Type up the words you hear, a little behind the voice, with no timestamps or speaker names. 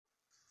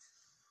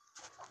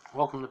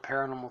Welcome to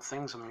Paranormal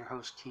Things. I'm your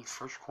host, Keith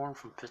Frischkorn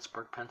from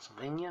Pittsburgh,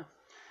 Pennsylvania.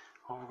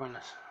 What we're going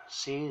to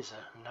see is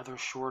another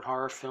short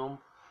horror film.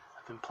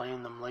 I've been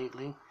playing them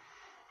lately,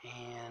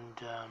 and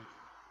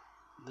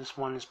this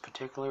one is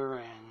particular,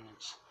 and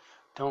it's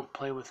Don't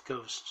Play with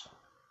Ghosts.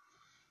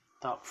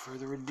 Without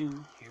further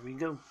ado, here we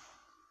go.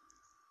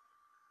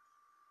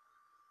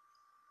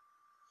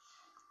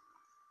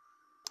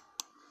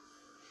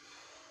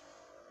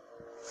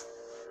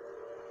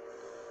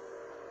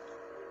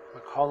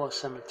 McCullough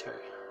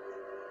Cemetery.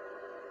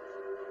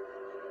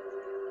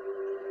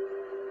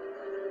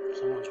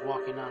 Someone's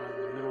walking out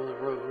in the middle of the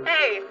road.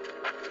 Hey!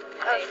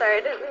 Oh, sorry,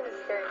 I didn't mean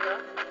to scare you.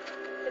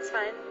 It's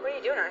fine. What are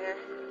you doing out here?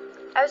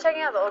 I was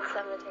checking out the old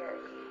cemetery.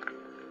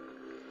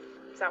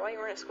 Is that why you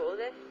weren't at school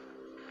today?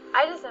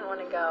 I just didn't want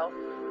to go.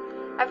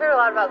 I've heard a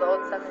lot about the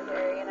old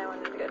cemetery, and I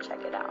wanted to go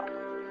check it out.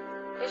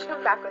 You should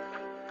come back with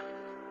me.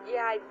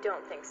 Yeah, I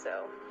don't think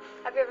so.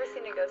 Have you ever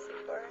seen a ghost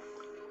before?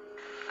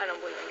 I don't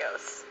believe in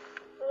ghosts.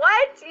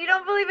 What? You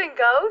don't believe in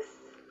ghosts?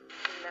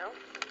 No.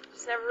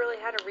 Just never really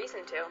had a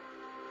reason to.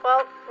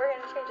 Well, we're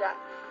going to change that.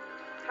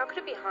 How could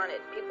it be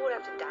haunted? People would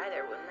have to die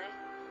there, wouldn't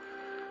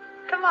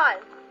they? Come on.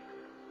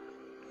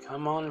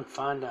 Come on and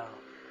find out.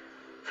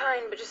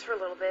 Fine, but just for a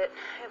little bit.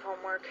 I have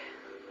homework.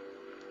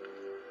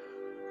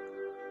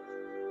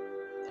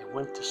 They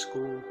went to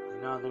school,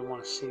 and now they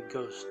want to see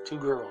ghosts. Two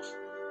girls.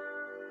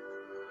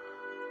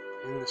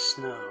 In the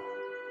snow.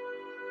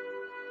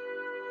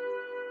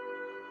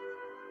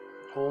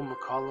 Old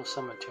McCullough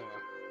Cemetery.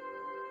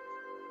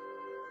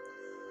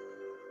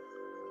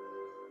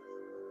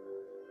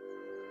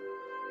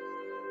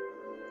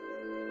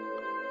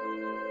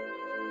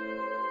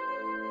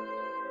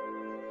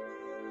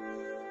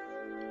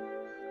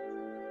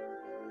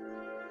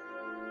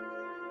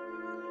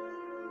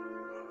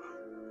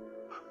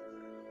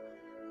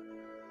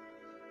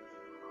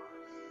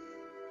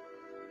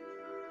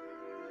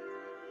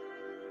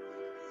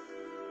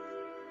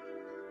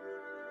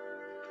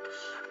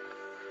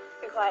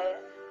 Be quiet.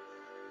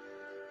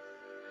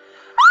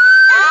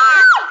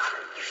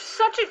 You're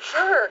such a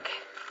jerk!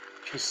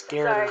 She's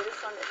scared. Sorry, I Her.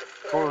 just wanted to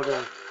scare Told you.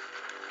 her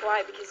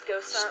Why? Because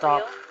ghosts aren't Stop.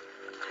 real?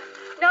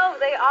 No,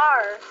 they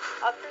are.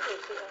 I'll prove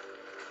it to you.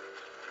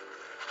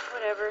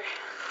 Whatever.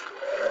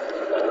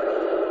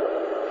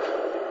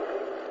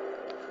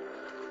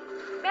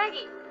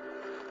 Maggie!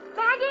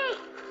 Maggie!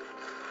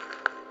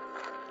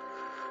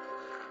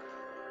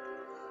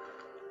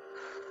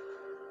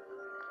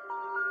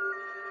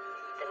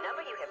 The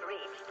number you have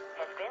reached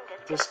has been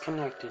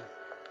disconnected.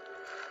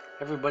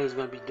 Everybody's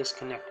going to be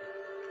disconnected.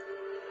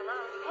 Hello?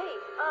 Hey,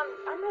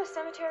 I'm at a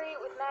cemetery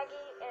with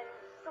Maggie, and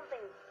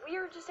something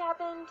weird just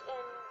happened,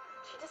 and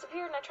she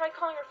disappeared, and I tried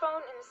calling her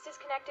phone, and it's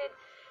disconnected,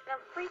 and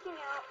I'm freaking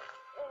out,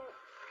 and...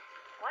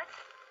 What?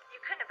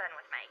 You couldn't have been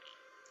with Maggie.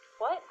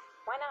 What?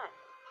 Why not?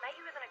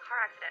 Maggie was in a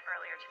car accident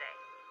earlier today.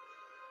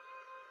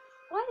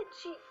 What?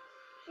 She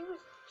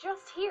was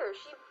just here.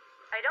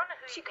 I don't know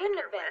who She you couldn't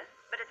think have you're been. with,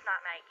 but it's not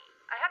Maggie.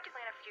 I have to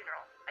plan a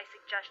funeral. I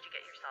suggest you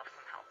get yourself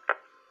some help.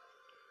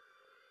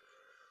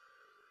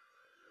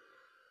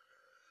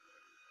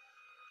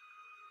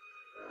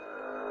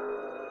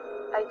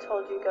 I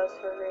told you ghosts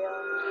were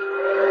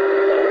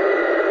real.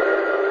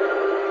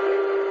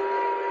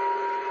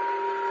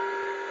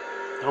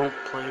 Don't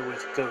Play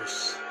with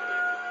Ghosts.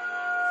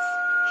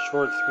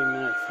 Short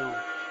 3-minute film.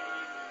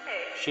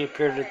 Hey. She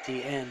appeared at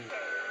the end.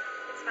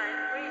 It's fine.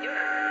 What are you doing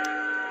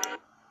out here?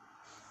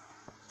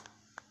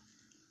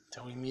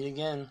 Till we meet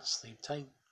again, sleep tight.